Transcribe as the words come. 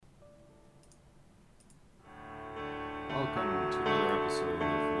episode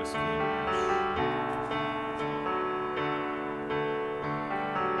of Whiskey and Mash.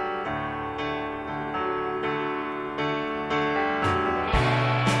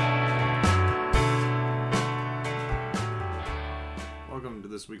 Welcome to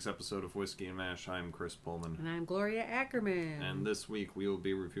this week's episode of Whiskey and Mash. I'm Chris Pullman. And I'm Gloria Ackerman. And this week we will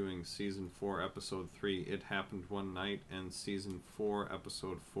be reviewing Season 4, Episode 3, It Happened One Night, and Season 4,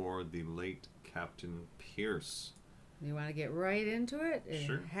 Episode 4, The Late Captain Pierce. You want to get right into it?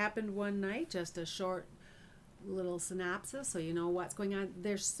 Sure. It happened one night, just a short little synopsis so you know what's going on.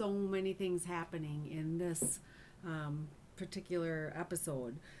 There's so many things happening in this particular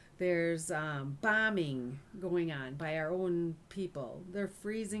episode. There's bombing going on by our own people. They're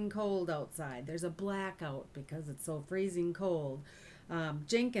freezing cold outside. There's a blackout because it's so freezing cold.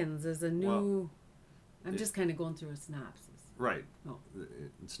 Jenkins is a new... I'm just kind of going through a synopsis. Right. Oh.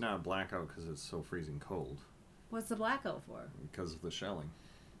 It's not a blackout because it's so freezing cold. What's the blackout for? Because of the shelling.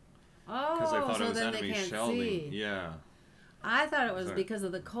 Oh, Because I thought so it was then enemy they can't shelling. see. Yeah. I thought it was Sorry. because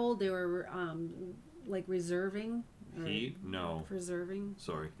of the cold. They were like reserving. or Heat? No. Preserving.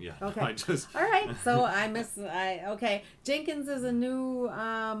 Sorry. Yeah. Okay. I just... All right. So okay. Jenkins is a new.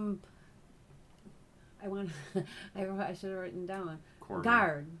 I should have written down. Corner.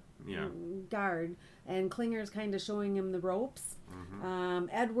 Guard. Yeah. Guard. And Klinger's kind of showing him the ropes. Mm-hmm.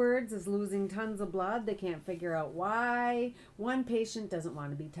 Edwards is losing tons of blood. They can't figure out why. One patient doesn't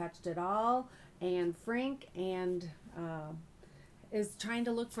want to be touched at all. And Frank is trying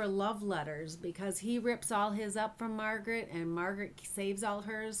to look for love letters because he rips all his up from Margaret and Margaret saves all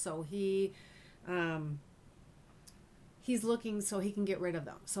hers. So he's looking so he can get rid of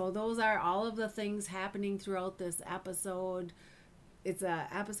them. So those are all of the things happening throughout this episode. It's a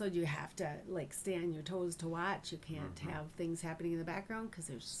episode you have to like stay on your toes to watch. You can't have things happening in the background because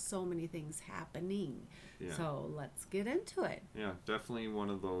there's so many things happening. Yeah. So let's get into it. Yeah, definitely one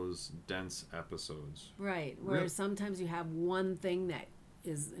of those dense episodes. Right, where Really? sometimes you have one thing that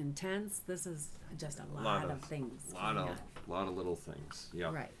is intense. This is just a lot of things. Lot going of little things. Yeah.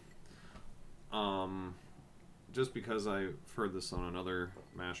 on. Right. Just because I've heard this on another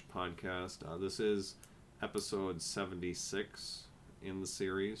MASH podcast, this is episode 76 in the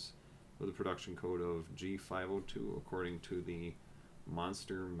series with a production code of G502 according to the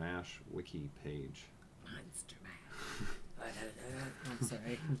Monster MASH wiki page. Monster Mash. I'm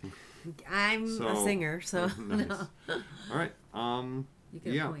sorry. I'm a So- singer, so Nice. no. All right. You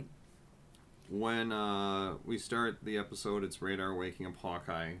get Yeah. a point. When we start the episode, it's Radar waking up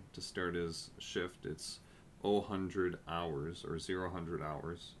Hawkeye to start his shift. It's 000 hours or 0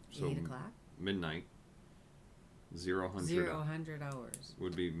 hours. So 8 o'clock. midnight. 0 0 hours.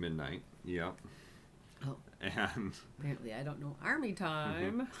 would be midnight. Yep. Oh, And apparently I don't know army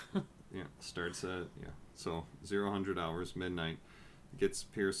time. yeah, starts at so 0 hours, midnight. Gets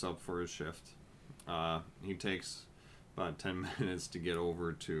Pierce up for his shift. He takes about 10 minutes to get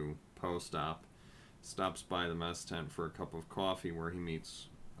over to post op. Stops by the mess tent for a cup of coffee where he meets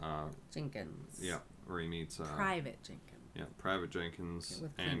Jenkins. yeah, where he meets Private Jenkins. yeah, Private Jenkins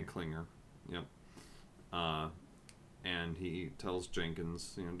With and Klinger. Yep. And he tells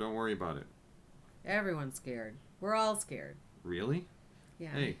Jenkins, don't worry about it. Everyone's scared. We're all scared. Really? Yeah.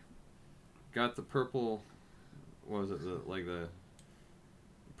 Hey, got the purple. What was it?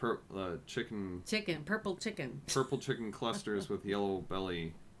 Chicken. Purple chicken. Purple chicken clusters with yellow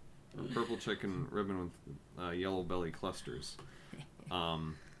belly. Purple chicken ribbon with yellow belly clusters.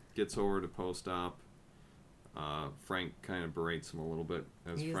 Gets over to post op. Frank kind of berates him a little bit,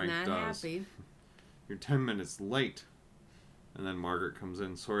 as He's Frank not does. happy. You're 10 minutes late. And then Margaret comes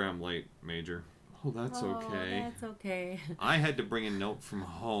in. Sorry I'm late, Major. Oh, that's okay. That's okay. I had to bring a note from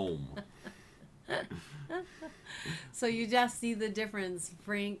home. So you just see the difference.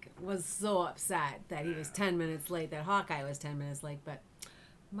 Frank was so upset that he was 10 minutes late, that Hawkeye was 10 minutes late, but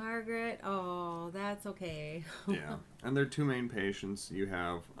Margaret, that's okay. Yeah. And their two main patients, you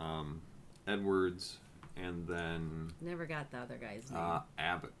have Edwards and then Never got the other guy's name.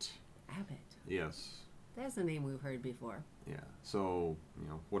 Abbott. Abbott. Yes. That's a name we've heard before. Yeah. So,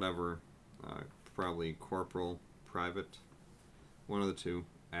 whatever. Probably Corporal, Private. One of the two.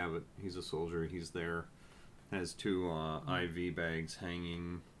 Abbott, he's a soldier. He's there. Has two IV bags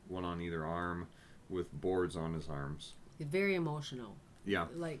hanging, one on either arm, with boards on his arms. He's very emotional. Yeah.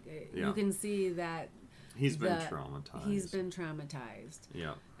 Like, Yeah. you can see that He's been traumatized. he's been traumatized.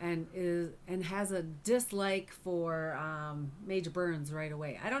 Yeah. And has a dislike for Major Burns right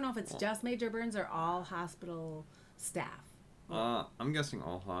away. I don't know if it's just Major Burns or all hospital staff. I'm guessing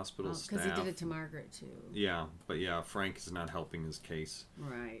all hospital Because staff. he did it to Margaret too. Yeah, but yeah, Frank is not helping his case.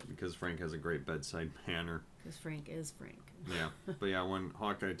 Right. Because Frank has a great bedside manner. Because Frank is Frank. Yeah, but yeah, when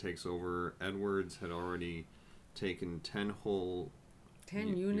Hawkeye takes over, Edwards had already taken 10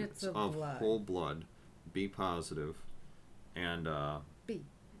 units of blood. whole blood, B positive, and B.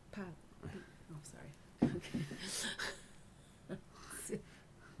 Oh, sorry.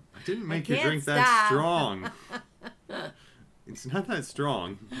 I didn't make I you can't drink stop. that strong. It's not that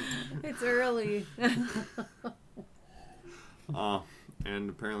strong. It's early. And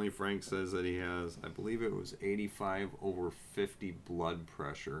apparently Frank says that he has, I believe it was 85/50 blood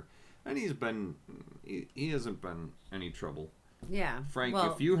pressure, and he hasn't been any trouble. Yeah. Frank,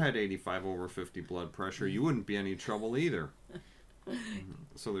 well, if you had 85/50 blood pressure, you wouldn't be any trouble either.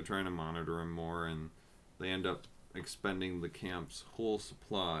 So they're trying to monitor him more, and they end up expending the camp's whole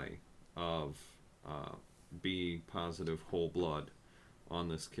supply of B positive whole blood on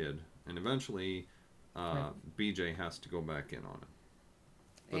this kid, and eventually BJ has to go back in on it.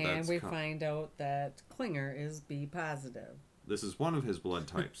 But and we find out that Klinger is B positive. This is one of his blood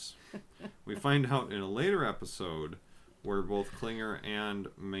types. We find out in a later episode where both Klinger and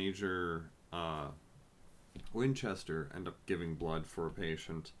Major Winchester end up giving blood for a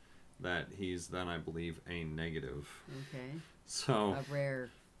patient that he's then, I believe, A negative. Okay. So a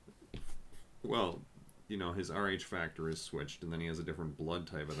rare. Well, you know, his RH factor is switched, and then he has a different blood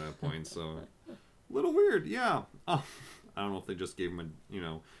type at that point. So, a little weird, yeah. Oh, I don't know if they just gave him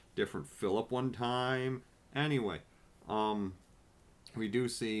a, different fill-up one time. Anyway, we do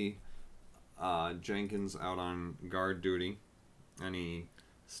see Jenkins out on guard duty, and he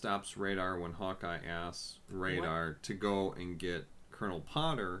stops Radar when Hawkeye asks Radar to go and get Colonel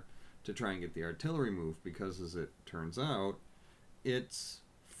Potter to try and get the artillery moved, because as it turns out, it's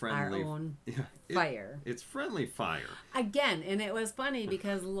friendly. Our own fire. It's friendly fire. Again, and it was funny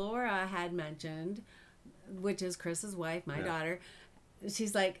because Laura had mentioned, which is Chris's wife, my daughter,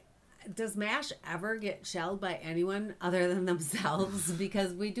 she's like, does MASH ever get shelled by anyone other than themselves?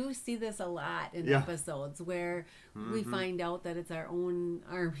 Because we do see this a lot in episodes where we find out that it's our own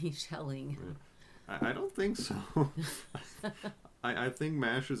army shelling. I don't think so. I think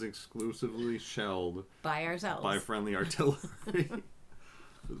MASH is exclusively shelled by ourselves, by friendly artillery.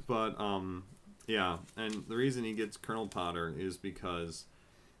 But yeah, and the reason he gets Colonel Potter is because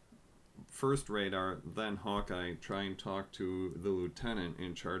first Radar, then Hawkeye try and talk to the lieutenant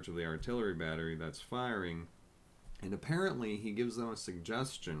in charge of the artillery battery that's firing, and apparently he gives them a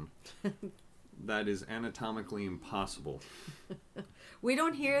suggestion that is anatomically impossible. We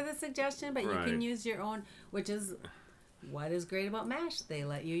don't hear the suggestion, but you can use your own, which is what is great about MASH. They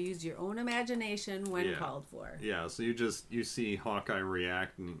let you use your own imagination when called for. Yeah, so you see Hawkeye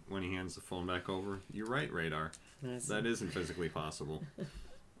react when he hands the phone back over. You're right, Radar. That isn't physically possible.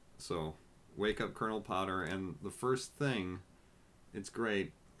 So, wake up Colonel Potter, and the first thing, it's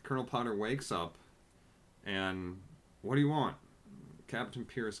great, Colonel Potter wakes up, and what do you want? Captain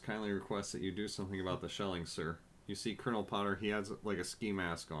Pierce kindly requests that you do something about the shelling, sir. You see Colonel Potter, he has like a ski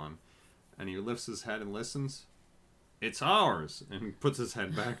mask on, and he lifts his head and listens. It's ours! And he puts his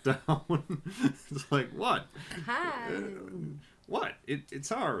head back down. It's like, what? Hi! What?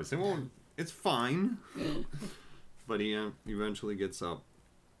 It's ours. It's fine. But he eventually gets up.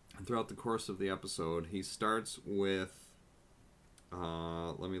 And throughout the course of the episode, he starts with,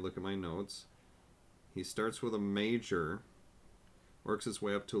 let me look at my notes. He starts with a major, works his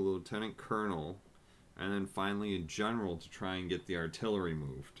way up to a lieutenant colonel, and then finally a general to try and get the artillery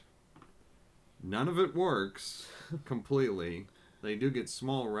moved. None of it works completely. They do get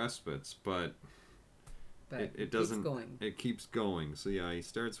small respites, but it doesn't. Keeps going. It keeps going. So yeah, he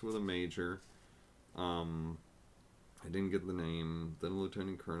starts with a major. I didn't get the name. Then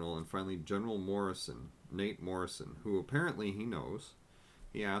Lieutenant Colonel, and finally General Morrison, Nate Morrison, who apparently he knows.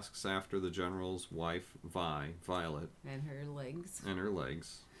 He asks after the general's wife, Violet. And her legs.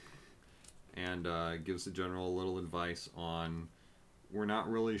 And gives the general a little advice on, we're not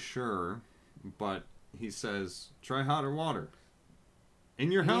really sure, but he says, try hotter water.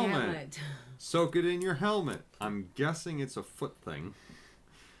 In your helmet. Soak it in your helmet. I'm guessing it's a foot thing.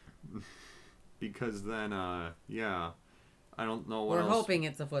 Because then, I don't know what else. We're hoping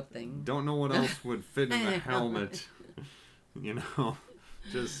it's a foot thing. Don't know what else would fit in the helmet.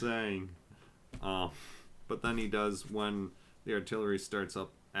 Just saying. But then he does, when the artillery starts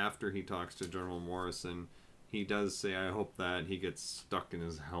up, after he talks to General Morrison, he does say, I hope that he gets stuck in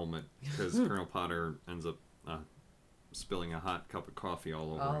his helmet, because Colonel Potter ends up spilling a hot cup of coffee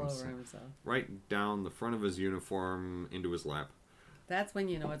all over himself. Right down the front of his uniform into his lap. That's when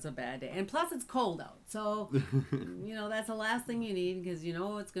you know it's a bad day. And plus, it's cold out. So, that's the last thing you need because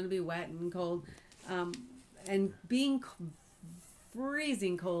it's going to be wet and cold. And being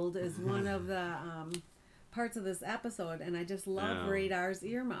freezing cold is one of the parts of this episode. And I just love Radar's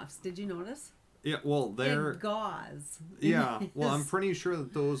earmuffs. Did you notice? Yeah, well, they're... gauze. Yeah, well, I'm pretty sure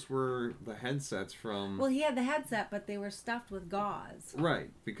that those were the headsets from... Well, he had the headset, but they were stuffed with gauze. Right,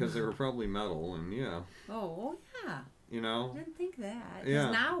 because they were probably metal, and yeah. Oh yeah. I didn't think that. Because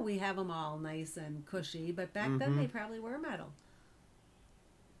Yeah. now we have them all nice and cushy, but back then they probably were metal.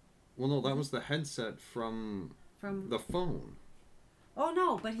 Well, no, that was the headset from the phone. Oh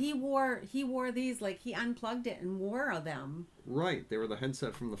no, but he wore these, like he unplugged it and wore them. Right, they were the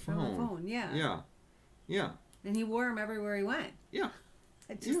headset from the phone. From the phone, yeah. Yeah. Yeah. And he wore them everywhere he went. Yeah.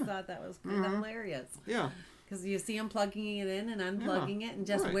 I just thought that was kind of hilarious. Yeah. Because you see him plugging it in and unplugging it and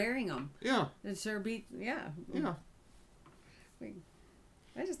just wearing them. Yeah. It sure beat, yeah. Yeah.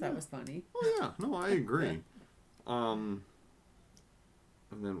 I just thought it was funny. Oh yeah, no, I agree. And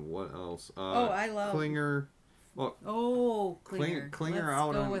then what else? I love Klinger. Well, Klinger. Klinger Let's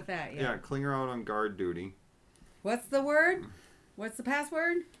out go on, with that. Yeah, Klinger out on guard duty. What's the word? What's the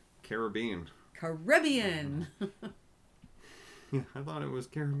password? Caribbean. Caribbean. Yeah, I thought it was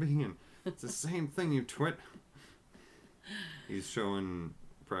Caribbean. It's the same thing, you twit. He's showing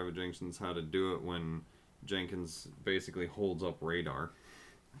Private Jenkins how to do it when Jenkins basically holds up Radar.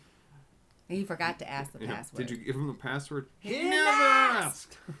 He forgot to ask the password. Did you give him the password? He never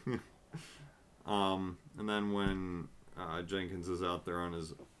asked! And then when Jenkins is out there on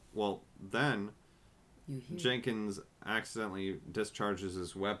his... Well, then Jenkins accidentally discharges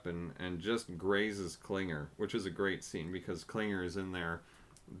his weapon and just grazes Klinger, which is a great scene because Klinger is in there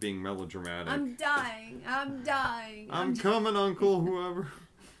being melodramatic. I'm dying. I'm coming, Uncle, whoever.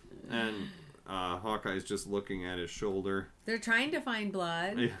 And Hawkeye's just looking at his shoulder. They're trying to find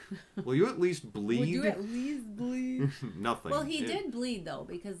blood. Yeah. Will you at least bleed? Would you at least bleed? Nothing. Well, he did bleed, though,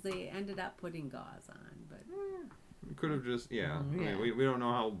 because they ended up putting gauze on. But could have just, I mean, we don't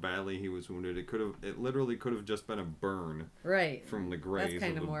know how badly he was wounded. It literally could have just been a burn. Right. From the graze That's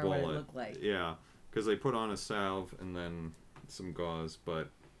kind of of the more bullet. what it looked like. Yeah, because they put on a salve and then some gauze, but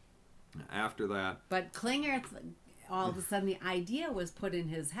after that... But Klinger, all of a sudden, the idea was put in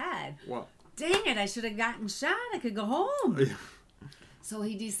his head. Well... Dang it, I should have gotten shot. I could go home. So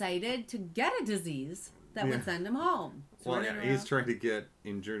he decided to get a disease that would send him home. Well, yeah, he's trying to get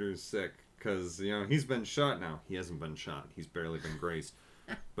injured or sick because, he's been shot now. He hasn't been shot. He's barely been grazed.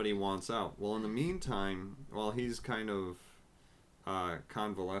 But he wants out. Well, in the meantime, while he's kind of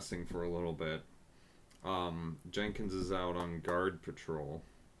convalescing for a little bit, Jenkins is out on guard patrol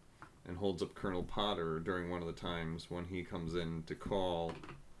and holds up Colonel Potter during one of the times when he comes in to call...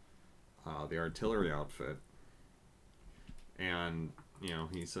 the artillery outfit, and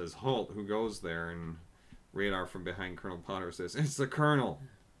he says, "Halt! Who goes there?" And Radar from behind Colonel Potter says, "It's the Colonel."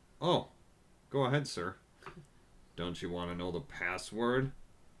 "Oh, go ahead, sir." "Don't you want to know the password?"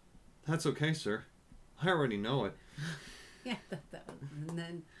 "That's okay, sir. I already know it." Yeah, and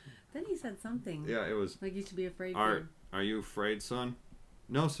then he said something. Yeah, it was like you should be afraid. Are you afraid, son?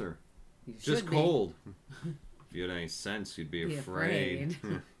 "No, sir. You Just cold." "If you had any sense, you'd be afraid."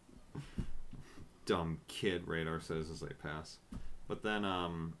 Dumb kid, Radar says as they pass. But then,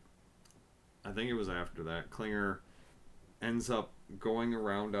 I think it was after that, Klinger ends up going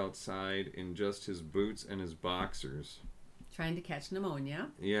around outside in just his boots and his boxers. Trying to catch pneumonia.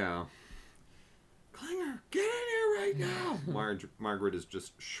 Yeah. "Klinger, get in here right now!" Margaret is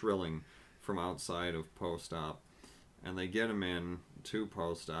just shrilling from outside of post-op. And they get him in to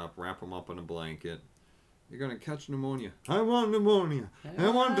post-op, wrap him up in a blanket. "You're going to catch pneumonia." "I want pneumonia. I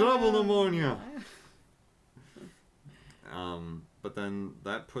want double pneumonia." But then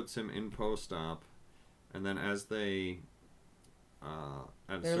that puts him in post-op. And then as they...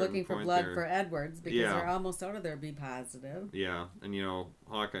 they're looking for blood for Edwards because they're almost out of their B positive. Yeah. And,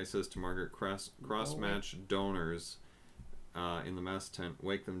 Hawkeye says to Margaret, cross-match donors in the mess tent.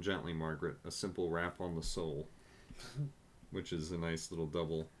 "Wake them gently, Margaret. A simple rap on the soul." Which is a nice little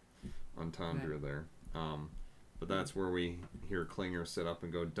double entendre there. But that's where we hear Klinger sit up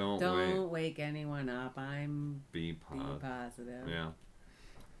and go, Don't wake anyone up. I'm B positive. Yeah.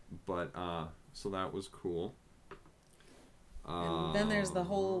 But, so that was cool. And then there's the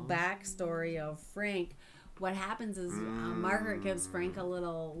whole backstory of Frank. What happens is Margaret gives Frank a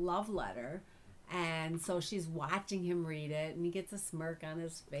little love letter. And so she's watching him read it, and he gets a smirk on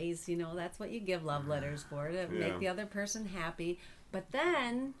his face. That's what you give love letters for, to make the other person happy. But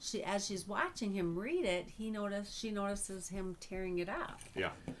then, as she's watching him read it, she notices him tearing it up.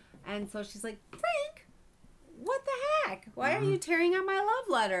 Yeah. And so she's like, "Frank, What the heck? Why are you tearing up my love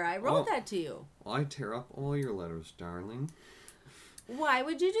letter? I wrote that to you. Well, I tear up all your letters, darling. Why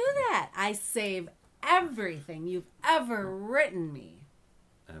would you do that? I save everything you've ever written me.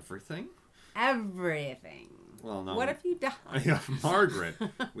 Everything? Everything. Well, no. What if you die? Yeah, Margaret,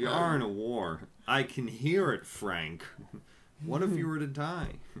 we are in a war. I can hear it, Frank. What if you were to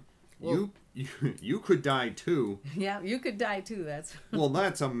die? Well, you could die too. Yeah, you could die too. Well,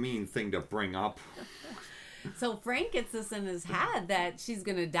 that's a mean thing to bring up. So Frank gets this in his head that she's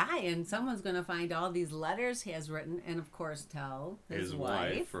going to die and someone's going to find all these letters he has written and, of course, tell his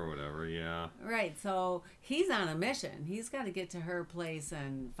wife. Or whatever, yeah. Right. So he's on a mission. He's got to get to her place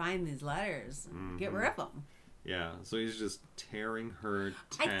and find these letters and get rid of them. Yeah, so he's just tearing her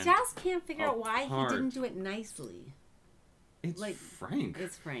tent I just can't figure out why apart. he didn't do it nicely. It's like, Frank.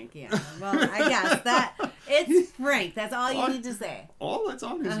 It's Frank, yeah. Well, I guess that it's Frank. That's all you need to say. All that's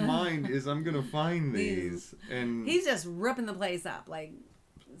on his mind is I'm gonna find these, and he's just ripping the place up, like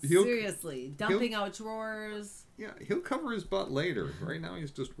seriously, dumping out drawers. Yeah, he'll cover his butt later. Right now, he's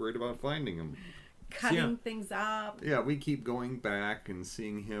just worried about finding them, cutting things up. Yeah, we keep going back and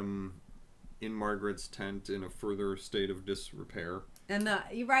seeing him in Margaret's tent in a further state of disrepair. And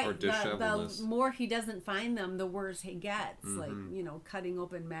you're right. The more he doesn't find them, the worse he gets. Like, you know, cutting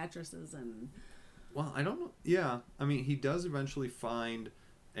open mattresses and. Well, I don't know. Yeah, I mean, he does eventually find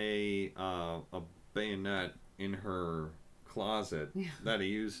a bayonet in her closet that he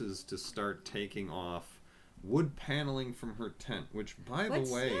uses to start taking off wood paneling from her tent. Which, by the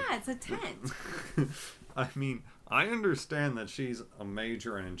way, yeah, it's a tent. I mean, I understand that she's a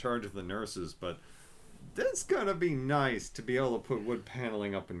major and in charge of the nurses, but. That's gotta be nice to be able to put wood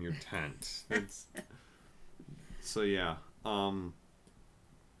paneling up in your tent. So yeah. One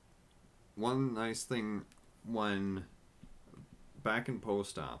nice thing when back in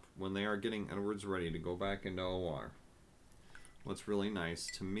post-op, when they are getting Edwards ready to go back into OR, what's really nice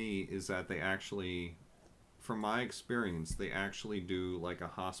to me is that they actually, from my experience, they actually do like a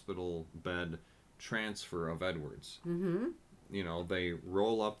hospital bed transfer of Edwards. Mm-hmm. You know, they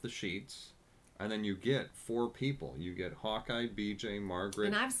roll up the sheets. And then you get 4 people. You get Hawkeye, BJ, Margaret,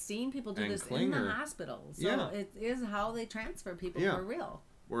 and I've seen people do this Klinger. in the hospital. So it is how they transfer people for real.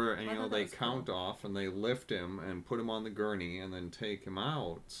 Where, and, you know, they count off and they lift him and put him on the gurney and then take him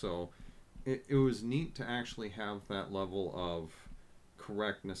out. So it was neat to actually have that level of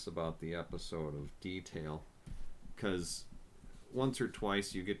correctness about the episode, of detail. Because once or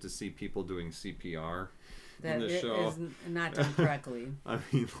twice you get to see people doing CPR in the show. Is not done correctly. I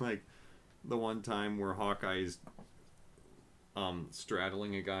mean, like... The one time where Hawkeye's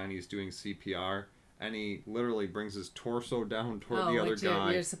straddling a guy and he's doing CPR, and he literally brings his torso down toward the other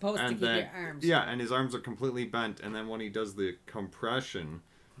guy. You're supposed to keep your arms. Yeah, and his arms are completely bent, and then when he does the compression,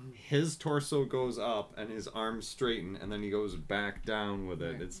 his torso goes up and his arms straighten, and then he goes back down with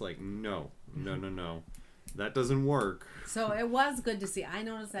it. Right. It's like, no. That doesn't work. So it was good to see. I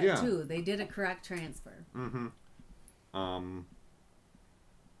noticed that too. They did a correct transfer. Mm-hmm.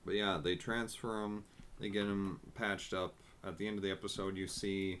 But yeah, they transfer him. They get him patched up. At the end of the episode, you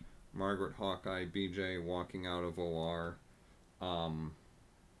see Margaret, Hawkeye, BJ walking out of OR. And,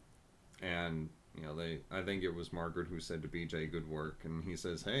 you know, I think it was Margaret who said to BJ, good work. And he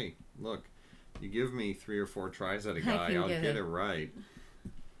says, hey, look, you give me 3 or 4 tries at a guy, I'll get it right.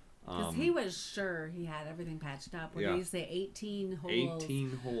 Because he was sure he had everything patched up. What did he say? 18 holes.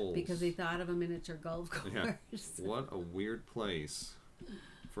 18 holes. Because he thought of a miniature golf course. Yeah. What a weird place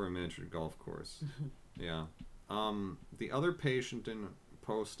for a miniature golf course. Yeah. The other patient in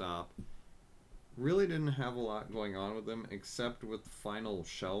post-op really didn't have a lot going on with him except with the final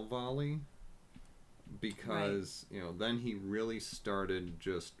shell volley, because you know, then he really started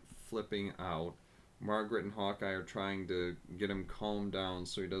just flipping out. Margaret and Hawkeye are trying to get him calmed down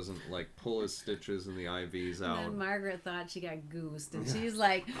so he doesn't like pull his stitches and the IVs out. And then Margaret thought she got goosed, and she's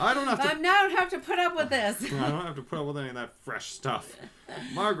like, I don't have to put up with this. I don't have to put up with any of that fresh stuff.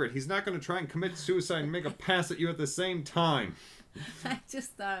 Margaret, he's not going to try and commit suicide and make a pass at you at the same time. I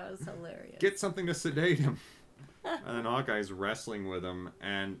just thought it was hilarious. Get something to sedate him. And then Hawkeye's wrestling with him,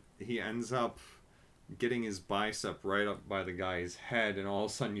 and he ends up getting his bicep right up by the guy's head, and all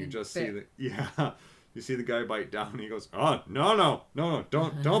of a sudden you just see you see the guy bite down, and he goes, oh, no,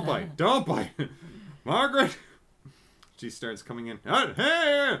 don't bite, don't bite. Margaret! She starts coming in,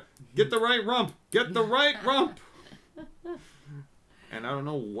 hey, get the right rump, And I don't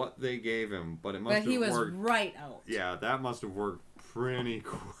know what they gave him, but it must have worked. But he was right out. Yeah, that must have worked pretty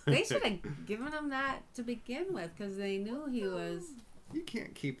quick. They should have given him that to begin with, because they knew he was... You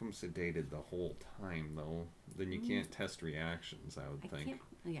can't keep him sedated the whole time, though. Then you can't test reactions, I would think.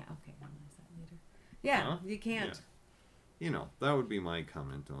 Yeah, okay, I'll ask that later. Yeah, Huh? you can't. Yeah. That would be my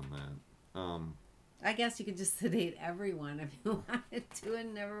comment on that. I guess you could just sedate everyone if you wanted to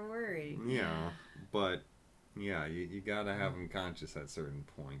and never worry. Yeah, but yeah, you gotta have them conscious at certain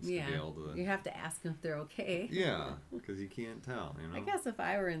points to be able to. You have to ask them if they're okay. Yeah, because you can't tell, I guess if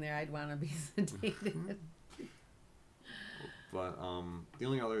I were in there, I'd want to be sedated. But the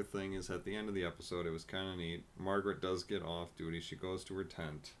only other thing is at the end of the episode, it was kind of neat. Margaret does get off duty. She goes to her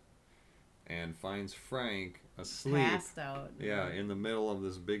tent and finds Frank asleep. Passed out. Yeah, in the middle of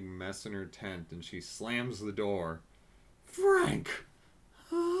this big mess in her tent, and she slams the door. Frank!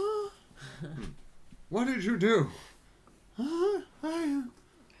 What did you do?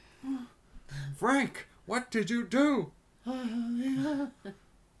 Frank, what did you do?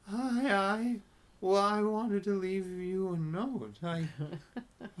 Well, I wanted to leave you a note. I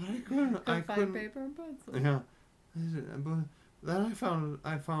couldn't. I couldn't. Paper and pencil. Yeah, but then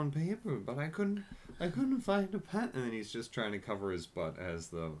I found paper, but I couldn't find a pen. And then he's just trying to cover his butt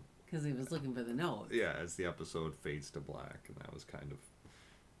as because he was looking for the note. Yeah, as the episode fades to black, and that was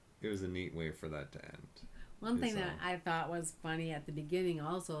it was a neat way for that to end. One thing that I thought was funny at the beginning,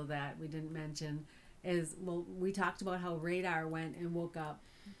 also that we didn't mention, is we talked about how Radar went and woke up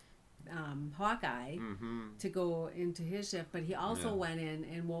Hawkeye to go into his shift, but he also went in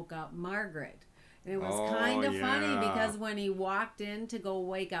and woke up Margaret. And it was kind of funny because when he walked in to go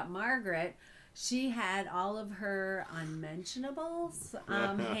wake up Margaret, she had all of her unmentionables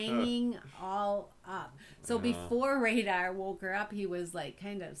hanging all up. So before Radar woke her up, he was like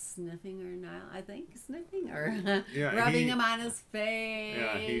kind of sniffing her nail, I think, or rubbing him on his face.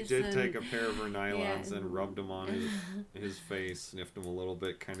 Yeah, he did take a pair of her nylons and rubbed them on his face, sniffed him a little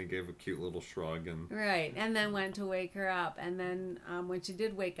bit, kind of gave a cute little shrug. Right, and then went to wake her up. And then when she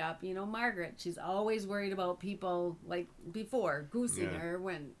did wake up, Margaret, she's always worried about people, like before, goosing her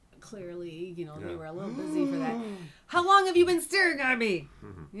when... Clearly, they were a little busy for that. How long have you been staring at me?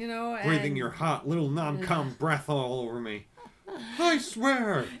 Breathing your hot little non-com breath all over me. I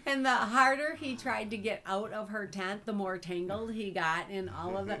swear. And the harder he tried to get out of her tent, the more tangled he got in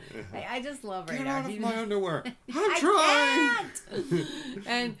all of the... I just love Radar. Get out of my underwear. I'm trying.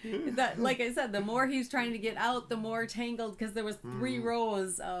 And like I said, the more he's trying to get out, the more tangled, because there was 3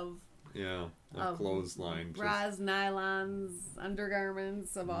 rows of... Yeah, a clothesline. Bras, nylons,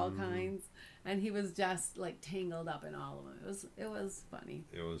 undergarments of all kinds. And he was just like tangled up in all of them. It was funny.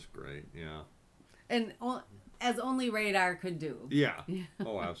 It was great, yeah. And as only Radar could do. Yeah.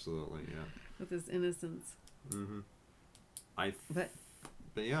 Oh, absolutely, yeah. With his innocence. But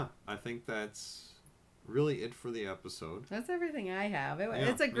yeah, I think that's really it for the episode. That's everything I have.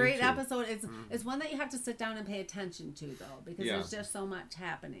 It's a great episode. It's one that you have to sit down and pay attention to, though, because there's just so much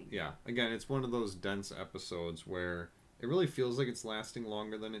happening. Yeah. Again, it's one of those dense episodes where it really feels like it's lasting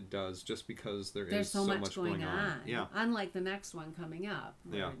longer than it does, just because there's so much going on. Yeah. Unlike the next one coming up.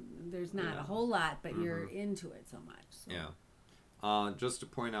 There's not a whole lot, but you're into it so much. So. Yeah. Just to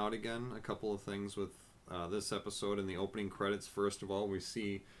point out again, a couple of things with this episode. In the opening credits, first of all, we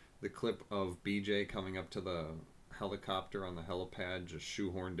see the clip of BJ coming up to the helicopter on the helipad, just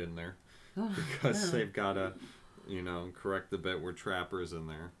shoehorned in there, because they've got to, correct the bit where Trapper's in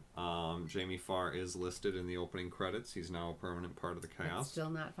there. Jamie Farr is listed in the opening credits. He's now a permanent part of the cast. It's still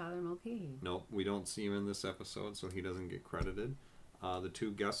not Father Mulcahy. Nope, we don't see him in this episode, so he doesn't get credited. The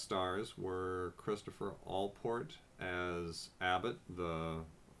 2 guest stars were Christopher Allport as Abbott, the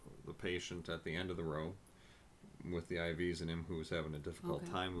patient at the end of the row, with the IVs in him, who's having a difficult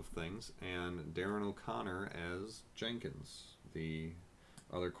time with things, and Darren O'Connor as Jenkins, the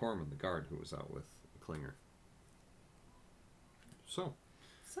other corpsman, the guard who was out with Klinger. So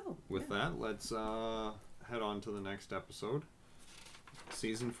with that, let's head on to the next episode.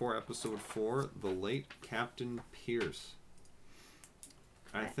 Season 4, Episode 4, The Late Captain Pierce.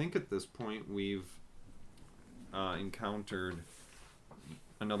 I think at this point we've encountered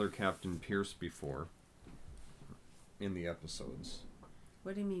another Captain Pierce before in the episodes.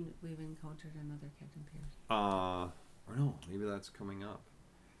 What do you mean we've encountered another Captain Pierce? Or no, maybe that's coming up.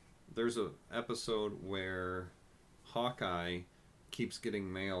 There's a episode where Hawkeye keeps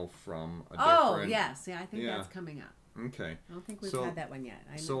getting mail from a different... Oh, yes. Yeah, I think that's coming up. Okay. I don't think we've had that one yet.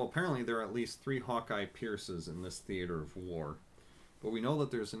 So apparently there are at least 3 Hawkeye Pierces in this theater of war. But we know that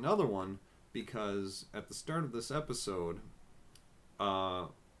there's another one because at the start of this episode,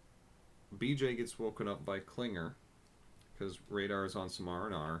 BJ gets woken up by Klinger, because Radar is on some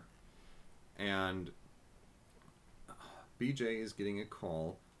R&R, and BJ is getting a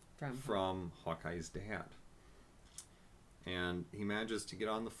call from Hawkeye's dad. And he manages to get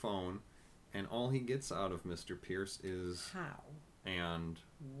on the phone, and all he gets out of Mr. Pierce is... How? And...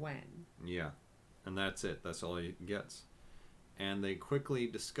 When? Yeah. and that's it. That's all he gets. And they quickly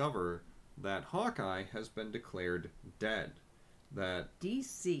discover that Hawkeye has been declared dead. That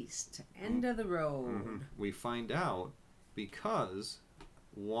Deceased. End of the road. we find out because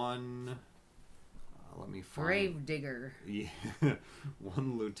one... let me find... Grave digger. Yeah,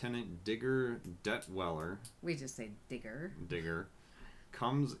 one Lieutenant Digger Detweller. We just say digger. Digger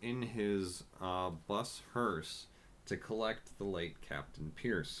comes in his bus hearse to collect the late Captain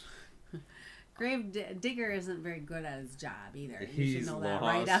Pierce. Digger isn't very good at his job either. You He's should know that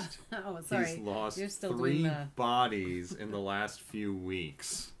lost, right up. Oh, sorry. He's lost You're still 3 doing the... bodies in the last few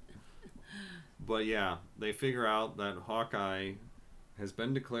weeks. But yeah, they figure out that Hawkeye has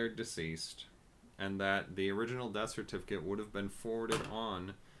been declared deceased, and that the original death certificate would have been forwarded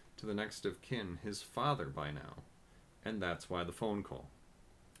on to the next of kin, his father, by now. And that's why the phone call.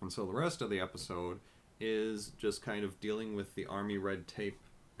 And so the rest of the episode is just kind of dealing with the Army red tape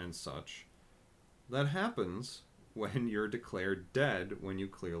and such. That happens when you're declared dead when you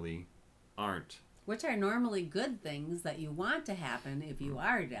clearly aren't. Which are normally good things that you want to happen if you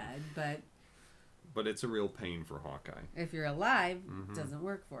are dead, But it's a real pain for Hawkeye. if you're alive, it doesn't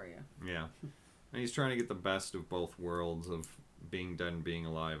work for you. Yeah. And he's trying to get the best of both worlds of being dead and being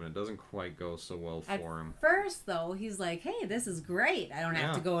alive, and it doesn't quite go so well for him. First, though, he's like, hey, this is great. I don't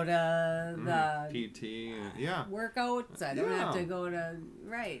have to go to the PT, yeah. workouts. I don't have to go to...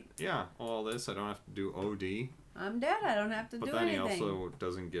 Right. Yeah, all this. I don't have to do OD. I'm dead. I don't have to do anything. But then he also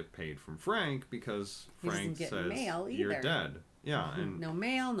doesn't get paid from Frank because Frank get says, mail you're either. dead. Yeah. And no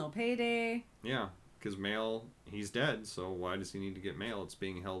mail, no payday. yeah, because mail, he's dead, so why does he need to get mail? It's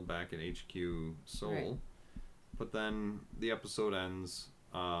being held back at HQ Seoul. Right. But then the episode ends,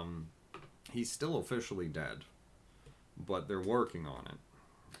 he's still officially dead, but they're working on it.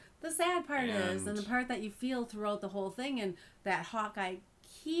 The sad part is, and the part that you feel throughout the whole thing, and that Hawkeye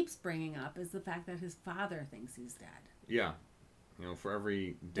keeps bringing up, is the fact that his father thinks he's dead. Yeah. You know, for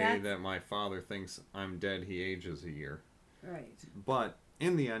every day that my father thinks I'm dead, he ages a year. Right. But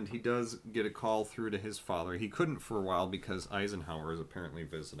in the end, he does get a call through to his father. He couldn't for a while because Eisenhower is apparently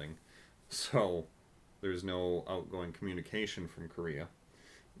visiting. So there's no outgoing communication from Korea.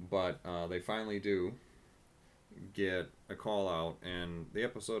 But they finally do get a call out, and the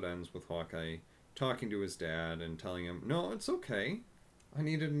episode ends with Hawkeye talking to his dad and telling him, no, it's okay. I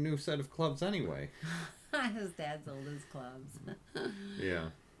needed a new set of clubs anyway. His dad sold his clubs. Yeah.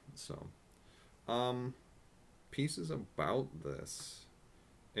 So, pieces about this.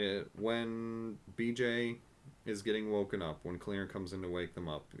 When BJ is getting woken up, when Klinger comes in to wake them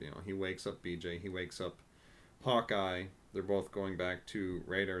up, you know, he wakes up BJ, he wakes up Hawkeye. They're both going back to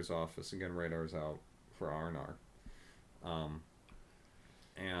Radar's office. Again, Radar's out for R&R.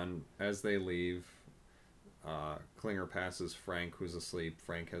 And as they leave, Klinger passes Frank, who's asleep.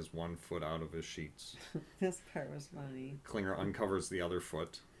 Frank has one foot out of his sheets. This part was funny. Klinger uncovers the other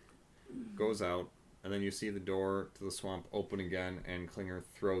foot, goes out, and then you see the door to the swamp open again, and Klinger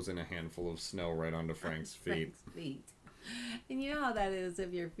throws in a handful of snow right onto Frank's feet. Frank's feet. And you know how that is.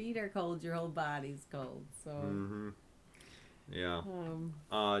 If your feet are cold, your whole body's cold. So. Mm-hmm.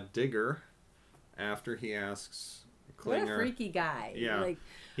 Yeah. Digger, after he asks Klinger... What a freaky guy. Yeah. Like,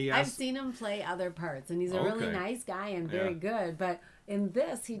 he I've seen him play other parts, and he's a really nice guy and very good. But in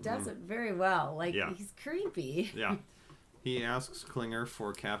this, he does it very well. Like, he's creepy. Yeah. He asks Klinger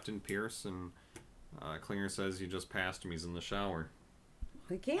for Captain Pierce, and Klinger says he just passed him. He's in the shower.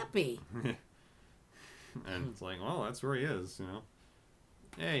 He can't be. And it's like, well, that's where he is, you know.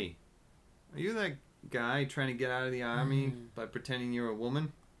 Hey, are you that guy trying to get out of the army by pretending you're a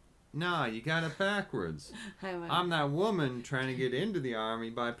woman? Nah, you got it backwards. I'm that woman trying to get into the army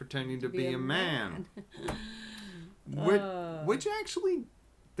by pretending to be a man. Which actually,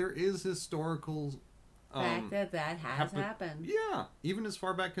 there is historical... fact that has happened. Yeah, even as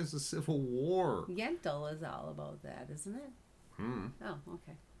far back as the Civil War. Yentl is all about that, isn't it? Oh,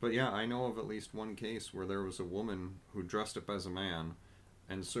 okay. But yeah, I know of at least one case where there was a woman who dressed up as a man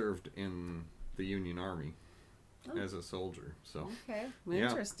and served in the Union Army as a soldier. So okay,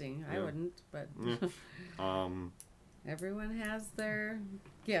 interesting. I wouldn't, but everyone has their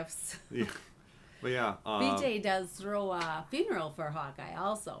gifts. Yeah. But yeah, BJ does throw a funeral for Hawkeye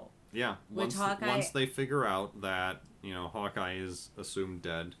also. Yeah, once they figure out that, you know, Hawkeye is assumed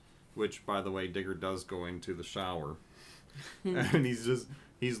dead, which, by the way, Digger does go into the shower. And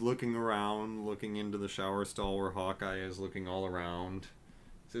he's looking around, looking into the shower stall where Hawkeye is, looking all around.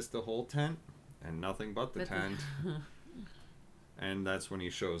 Is this the whole tent? And nothing but the tent. And that's when he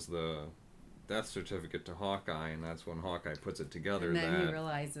shows the death certificate to Hawkeye, and that's when Hawkeye puts it together. And then he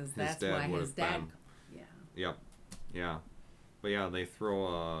realizes that's why his dad... Yeah. Yep. Yeah. But yeah, they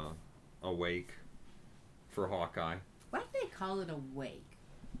throw a wake for Hawkeye. Why do they call it awake?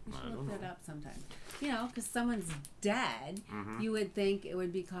 We I should don't look that know. up sometime. You know, because someone's dead, Mhm. you would think it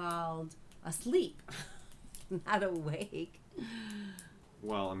would be called asleep, not awake.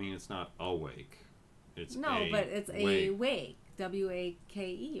 Well, I mean, it's not awake. It's No, but it's wake. a wake.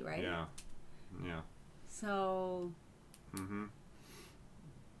 W-A-K-E, right? Yeah. Yeah. So Mm-hmm.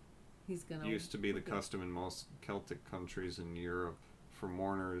 he's gonna. Used to be the look it. custom in most Celtic countries in Europe for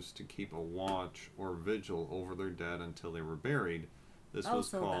mourners to keep a watch or vigil over their dead until they were buried. This was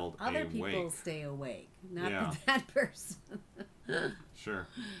so called the other a people wake. stay awake, not Yeah. the dead person. Sure.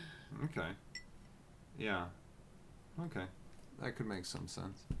 Okay. Yeah. Okay. That could make some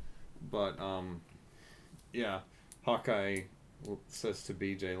sense. But, yeah. Hawkeye says to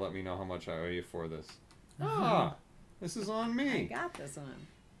BJ, let me know how much I owe you for this. Ah! This is on I me. got this one.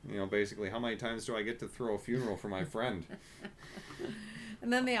 You know, basically, how many times do I get to throw a funeral for my friend?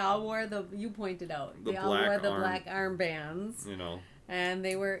 And then they all wore you pointed out, The they all wore black the arm- black armbands. You know, And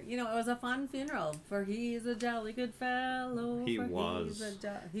they were, it was a fun funeral. For he's a jolly good fellow. He for was.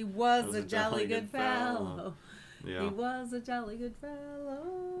 He was a jolly good fellow. He yeah. was a jolly good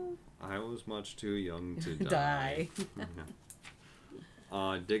fellow. I was much too young to Die.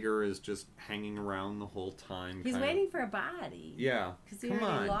 Digger is just hanging around the whole time. He's kinda- waiting for a body. Yeah. Because he Come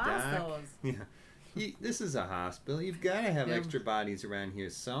already on, lost Doc. those. Yeah. This is a hospital. You've got to have Yeah. extra bodies around here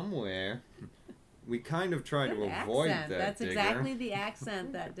somewhere. We kind of try Good to avoid accent. that, That's Digger. exactly the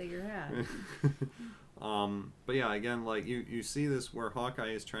accent that Digger had. But yeah, again, like you see this where Hawkeye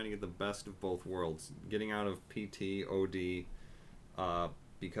is trying to get the best of both worlds, getting out of PT, OD,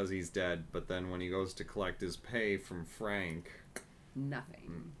 because he's dead. But then when he goes to collect his pay from Frank,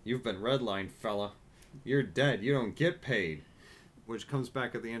 Nothing. you've been redlined, fella. You're dead. You don't get paid. Which comes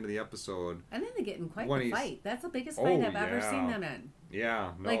back at the end of the episode. And then they get in quite When the he's- fight. That's the biggest fight Oh, I've ever seen yeah. them in.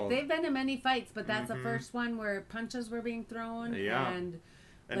 Yeah, no. Like, they've been in many fights, but that's Mhm. the first one where punches were being thrown. Yeah. And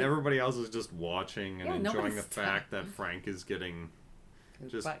and like- everybody else is just watching and Yeah, enjoying the nobody's fact that Frank is getting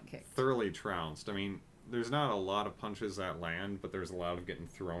his just butt kicked. thoroughly trounced. I mean, there's not a lot of punches that land, but there's a lot of getting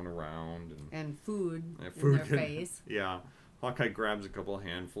thrown around and And food, and in their getting- face. Yeah. Hawkeye grabs a couple of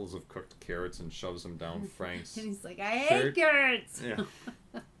handfuls of cooked carrots and shoves them down Frank's. And he's like, I Shirt. hate carrots! Yeah.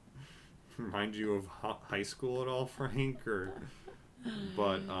 Remind you of high school at all, Frank? Or,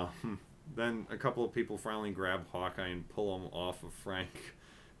 but then a couple of people finally grab Hawkeye and pull him off of Frank.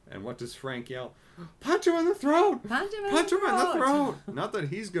 And what does Frank yell? Punch him in the throat! Punch him in Punch the him in the throat! throat! Not that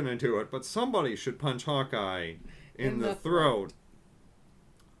he's gonna do it, but somebody should punch Hawkeye in the throat.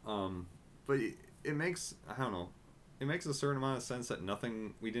 But it makes, I don't know, it makes a certain amount of sense that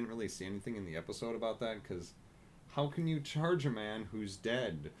we didn't really see anything in the episode about that, because how can you charge a man who's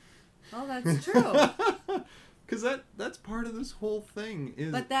dead? Oh, that's true. Because that's part of this whole thing.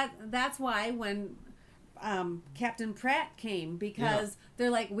 Is But that's why when Captain Pratt came, because they're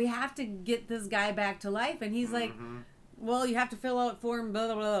like, we have to get this guy back to life. And he's like, Mhm. well, you have to fill out form blah,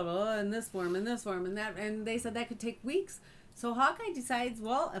 blah, blah, blah, and this form and this form and that. And they said that could take weeks. So Hawkeye decides,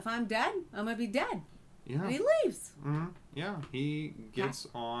 well, if I'm dead, I'm going to be dead. Yeah. And he leaves. Yeah, he gets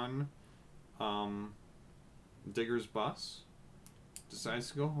on Digger's bus,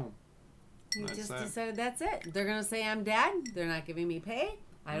 decides to go home. He That's just that. decided that's it. They're going to say I'm dead. They're not giving me pay.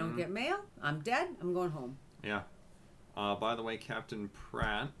 I don't Mhm. get mail. I'm dead. I'm going home. Yeah. By the way, Captain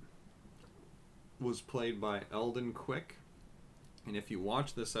Pratt was played by Eldon Quick. And if you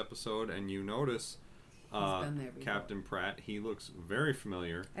watch this episode and you notice been there before. Captain Pratt, he looks very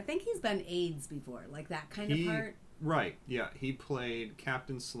familiar. I think he's been AIDS before, like that kind of part. Right, yeah. He played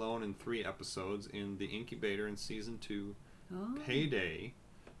Captain Sloan in 3 episodes in The Incubator in Season 2, Oh. Payday,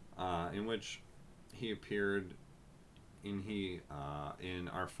 in which he appeared in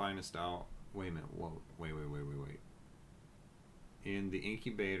Our Finest Hour. Wait a minute. Whoa. Wait. In The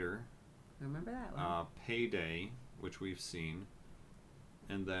Incubator, Remember that one? Payday, which we've seen,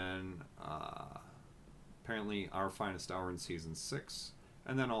 and then apparently Our Finest Hour in Season 6,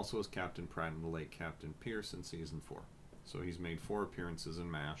 and then also as Captain Pratt and the late Captain Pierce in Season 4. So he's made 4 appearances in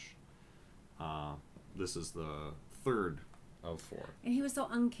MASH. This is the 3rd of 4. And he was so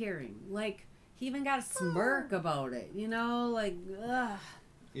uncaring. Like, he even got a smirk about it, like, ugh.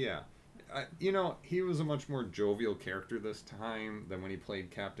 Yeah. He was a much more jovial character this time than when he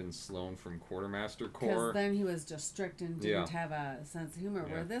played Captain Sloan from Quartermaster Because Corps. then he was just strict and didn't Yeah. have a sense of humor.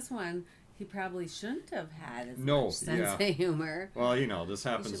 Yeah. Where this one, he probably shouldn't have had as No, much sense yeah. of humor. Well, this should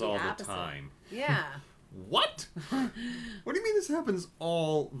happens be all the opposite. time. Yeah. What? What do you mean this happens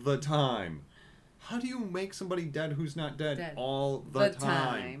all the time? How do you make somebody dead who's not dead, Dead. all the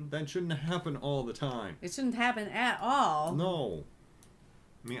time? That shouldn't happen all the time. It shouldn't happen at all. No.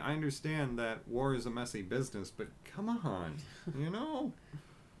 mean, I understand that war is a messy business, but come on, you know?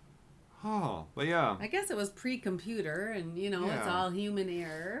 Oh, but yeah. I guess it was pre-computer, and it's Yeah. all human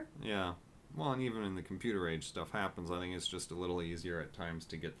error. Yeah. Well, and even in the computer age, stuff happens. I think it's just a little easier at times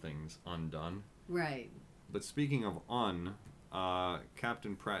to get things undone. Right. But speaking of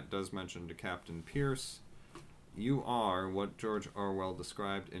Captain Pratt does mention to Captain Pierce, you are what George Orwell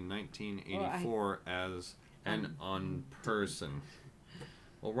described in 1984 as an unperson.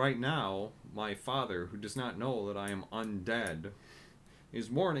 Well, right now, my father, who does not know that I am undead, is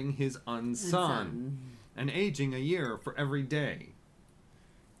mourning his unson and aging a year for every day.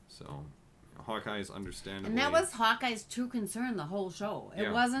 So, Hawkeye's understandably... And that was Hawkeye's true concern the whole show.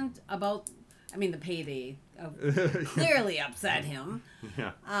 It wasn't about... I mean, the payday clearly upset him.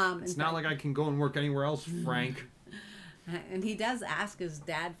 Yeah. It's not like I can go and work anywhere else, Frank. And he does ask his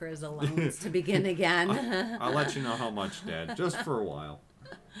dad for his allowance to begin again. I'll let you know how much, Dad, just for a while.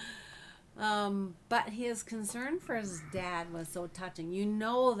 But his concern for his dad was so touching. You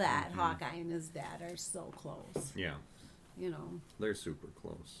know that Hawkeye and his dad are so close. Yeah. They're super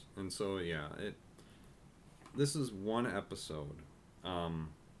close. And so, yeah, this is one episode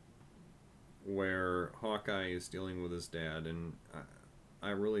where Hawkeye is dealing with his dad, and I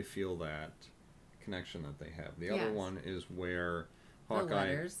really feel that connection that they have. The other one is where Hawkeye... The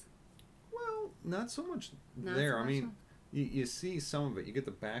letters. Well, not so much Not there. so I much mean, you see some of it. You get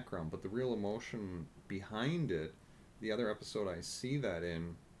the background, but the real emotion behind it, the other episode I see that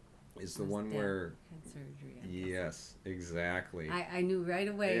in, is the one where... Had surgery. Yes, exactly. I knew right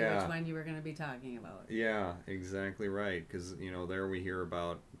away which one you were going to be talking about. Yeah, exactly right. Because, there we hear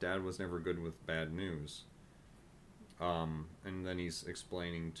about Dad was never good with bad news. And then he's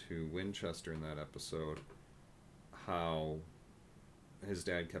explaining to Winchester in that episode how his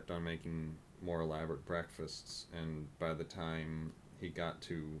dad kept on making more elaborate breakfasts, and by the time he got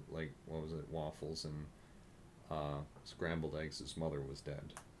to, waffles and scrambled eggs, his mother was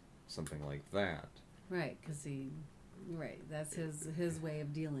dead. Something like that. Right, because that's his way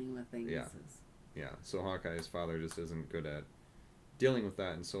of dealing with things. Yeah, so Hawkeye's father just isn't good at dealing with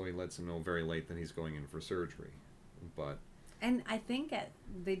that, and so he lets him know very late that he's going in for surgery. And I think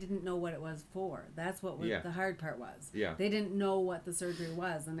they didn't know what it was for. That's what the hard part was. Yeah. They didn't know what the surgery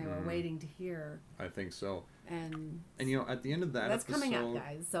was, and they were waiting to hear. I think so. And at the end of that episode... That's coming up,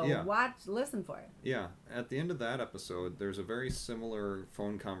 guys, so listen for it. Yeah, at the end of that episode, there's a very similar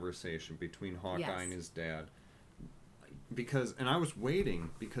phone conversation between Hawkeye and his dad. And I was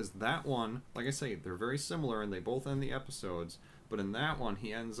waiting, because that one, like I say, they're very similar, and they both end the episodes, but in that one,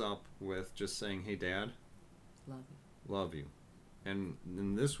 he ends up with just saying, "Hey, Dad. Love you." And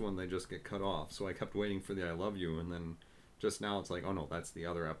in this one, they just get cut off. So I kept waiting for the "I love you," and then just now it's like, oh no, that's the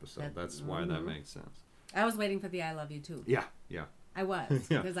other episode. That's why that makes sense. I was waiting for the "I love you" too. Yeah. I was,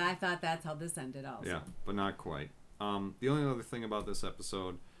 because I thought that's how this ended also. Yeah, but not quite. The only other thing about this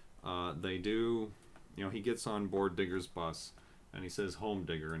episode, they do, he gets on board Digger's bus, and he says "Home,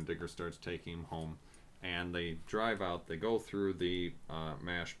 Digger," and Digger starts taking him home. And they drive out, they go through the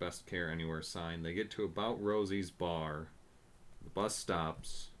MASH Best Care Anywhere sign. They get to about Rosie's bar. The bus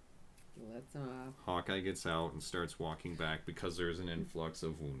stops. Lets him off. Hawkeye gets out and starts walking back because there's an influx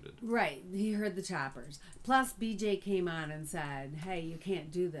of wounded. Right. He heard the choppers. Plus, BJ came on and said, "Hey, you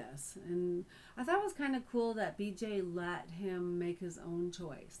can't do this." And I thought it was kind of cool that BJ let him make his own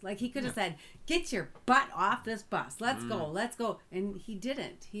choice. Like, he could have said, "Get your butt off this bus. Let's go." And he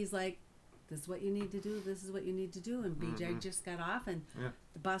didn't. He's like, "This is what you need to do. This is what you need to do." And BJ just got off, and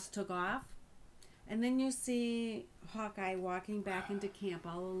the bus took off. And then you see Hawkeye walking back into camp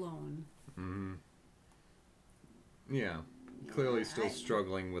all alone. Mm-hmm. Yeah. Clearly still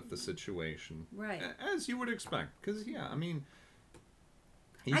struggling with the situation. Right. As you would expect. Because, I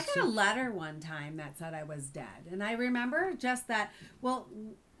got a letter one time that said I was dead. And I remember just that,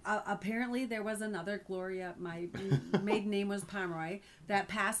 apparently there was another Gloria, my maiden name was Pomeroy, that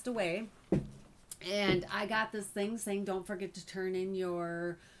passed away. And I got this thing saying, don't forget to turn in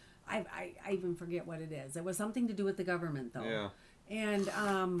your... I even forget what it is. It was something to do with the government, though. Yeah. And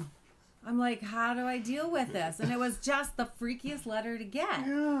I'm like, how do I deal with this? And it was just the freakiest letter to get.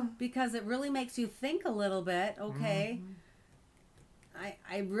 Yeah. Because it really makes you think a little bit. Okay.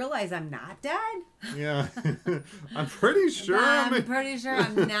 I realize I'm not dead. Yeah. I'm pretty sure. I'm pretty sure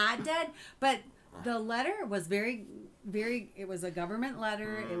I'm not dead. But the letter was very, very, it was a government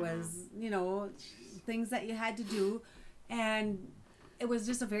letter. It was, things that you had to do. And it was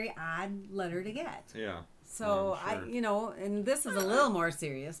just a very odd letter to get. Yeah. So sure. And this is a little more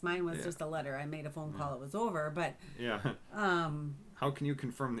serious. Mine was just a letter. I made a phone call. It was over. But how can you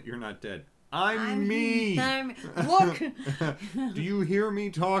confirm that you're not dead? I'm me. Look. Do you hear me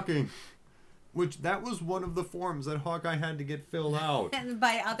talking? Which, that was one of the forms that Hawkeye had to get filled out. And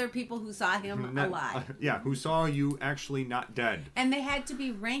by other people who saw him alive. Yeah, who saw you actually not dead. And they had to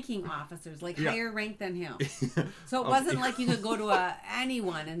be ranking officers, like Yeah. higher rank than him. So it wasn't like you could go to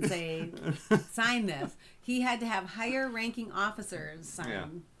anyone and say, sign this. He had to have higher ranking officers sign. Yeah.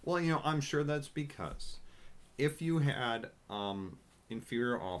 Well, I'm sure that's because if you had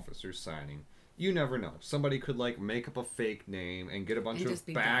inferior officers signing, you never know. Somebody could make up a fake name and get a bunch of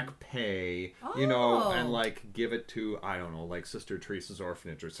back done. pay, Oh. and give it to, I don't know, Sister Teresa's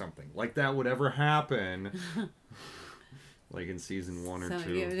orphanage or something. Like that would ever happen. Like in season 1 or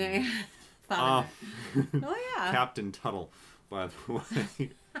 2. Oh yeah. Captain Tuttle, by the way.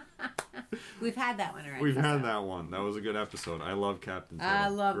 We've had that one already. We've had that one. That was a good episode. I love Captain Tuttle. I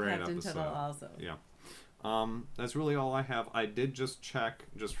love Great Captain episode. Tuttle also. Yeah. That's really all I have. I did just check,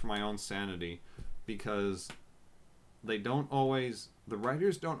 just for my own sanity, because the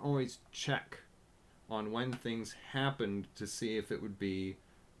writers don't always check on when things happened to see if it would be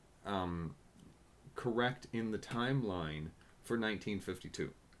correct in the timeline for 1952.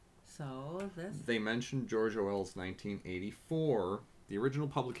 So They mentioned George Orwell's 1984. The original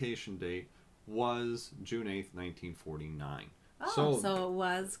publication date was June 8th, 1949. Oh, so it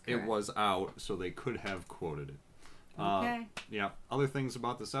was correct. It was out, so they could have quoted it. Okay. Yeah. Other things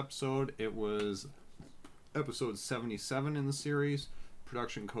about this episode, it was episode 77 in the series,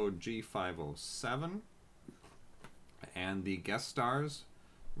 production code G507. And the guest stars,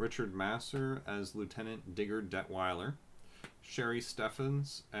 Richard Masur as Lieutenant Digger Detweiler, Sherry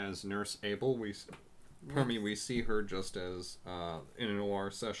Steffens as Nurse Abel. We see her just as in an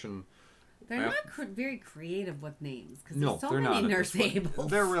OR session. They're not very creative with names because No, there's so they're many not. Nurse Ables.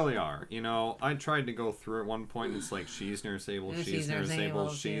 There really are. I tried to go through at one point, and it's like, she's Nurse Abel, she's Nurse Abel,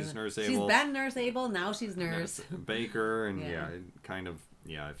 she's Nurse Abel. She's been Nurse Abel, now she's Nurse. Baker, and Yeah.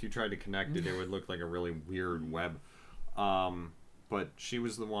 if you tried to connect it, it would look like a really weird web. But she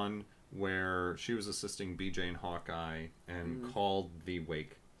was the one where she was assisting BJ and Hawkeye and called the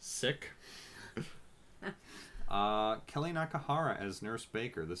wake sick. Kelly Nakahara as Nurse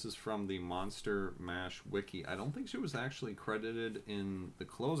Baker. This is from the Monster Mash wiki. I don't think she was actually credited in the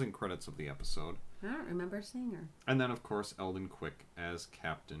closing credits of the episode. I don't remember seeing her. And then, of course, Eldon Quick as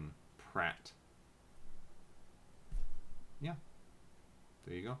Captain Pratt. Yeah.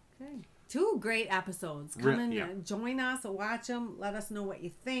 There you go. Okay. 2 great episodes. Come and join us, watch them. Let us know what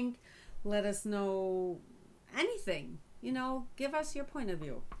you think. Let us know anything. Give us your point of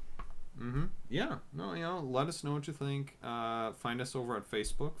view. Mm-hmm. Yeah. No, let us know what you think. Find us over at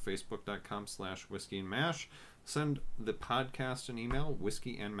Facebook, facebook.com/whiskeyandmash. Send the podcast an email,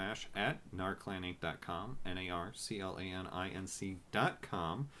 whiskeyandmash@narclaninc.com,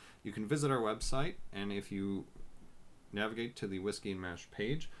 narclaninc.com. You can visit our website, and if you navigate to the Whiskey and Mash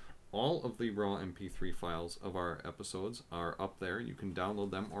page, all of the raw MP3 files of our episodes are up there. You can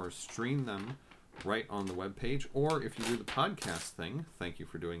download them or stream them right on the webpage. Or if you do the podcast thing, thank you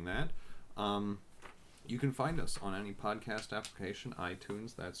for doing that, you can find us on any podcast application,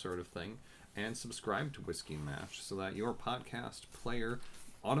 iTunes, that sort of thing, and subscribe to Whiskey and Mash so that your podcast player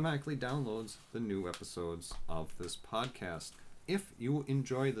automatically downloads the new episodes of this podcast. If you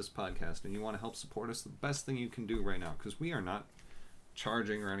enjoy this podcast and you want to help support us, the best thing you can do right now, because we are not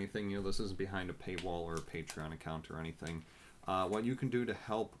charging or anything, this isn't behind a paywall or a Patreon account or anything. What you can do to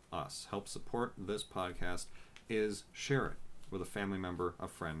help us, help support this podcast, is share it with a family member, a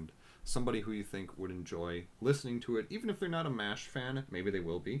friend, somebody who you think would enjoy listening to it, even if they're not a MASH fan. Maybe they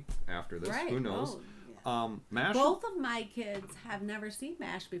will be after this. Right. Who knows? Oh, yeah. MASH. Both of my kids have never seen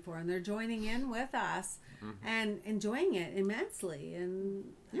MASH before, and they're joining in with us and enjoying it immensely.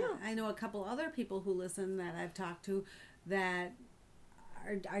 And I know a couple other people who listen that I've talked to that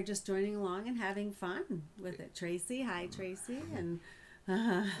are just joining along and having fun with it. Tracy, hi Tracy, and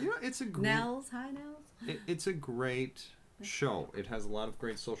it's a great, Nels, hi Nels. It's a great show. It has a lot of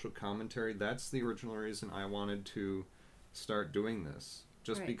great social commentary. That's the original reason I wanted to start doing this,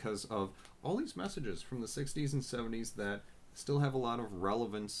 just because of all these messages from the 60s and 70s that still have a lot of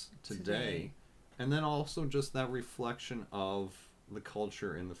relevance today. And then also just that reflection of the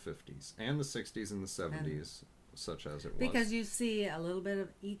culture in the 50s and the 60s and the 70s, such as it was. Because you see a little bit of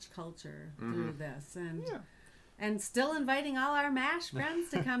each culture through this, and still inviting all our MASH friends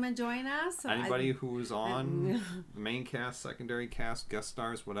to come and join us. So anybody who is on the main cast, secondary cast, guest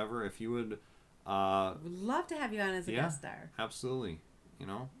stars, whatever, if you would would love to have you on as a guest star. Absolutely.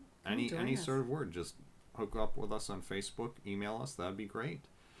 Any sort of word, just hook up with us on Facebook, email us, that'd be great.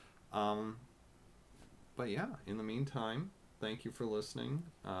 But yeah, in the meantime, thank you for listening.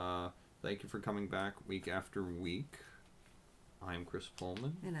 Thank you for coming back week after week. I'm Chris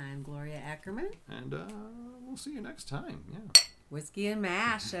Pullman. And I'm Gloria Ackerman. And we'll see you next time. Yeah. Whiskey and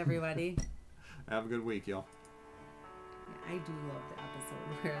mash, everybody. Have a good week, y'all. I do love the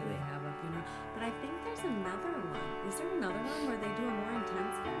episode where they have a funeral. But I think there's another one. Is there another one where they do a more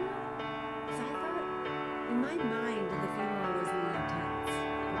intense funeral? Because I thought, in my mind, the funeral was more intense.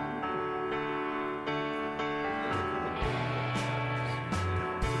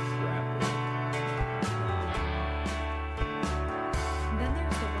 And then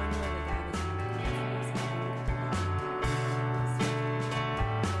there's the one where the guy was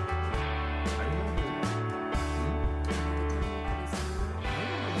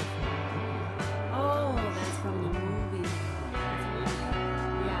Oh, that's from the movie.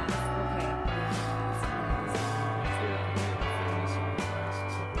 Yes, okay.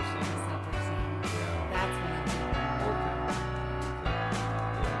 Supper scene. That's what I'm thinking.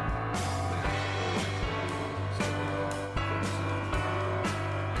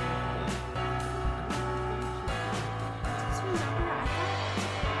 I just remember, I thought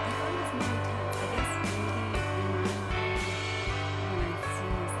it was more intense. I guess maybe in my mind, when I've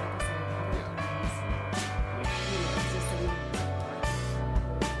seen this episode other times, it's just a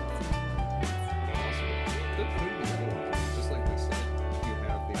Just like we said, you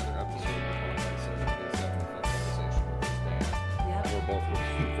have the other episode where I said is having a fun conversation with his dad. Yep. We're both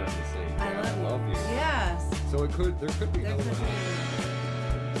looking for him to say, I "Dad, I love you." Yes. So there could be There another could one. be.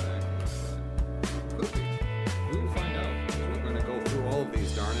 Exactly. Could be. We will find out. We're going to go through all of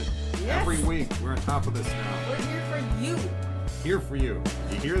these, darn it. Yes. Every week, we're on top of this now. We're here for you. Here for you.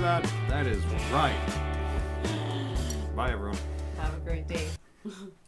 You hear that? That is right. Bye, everyone. Have a great day.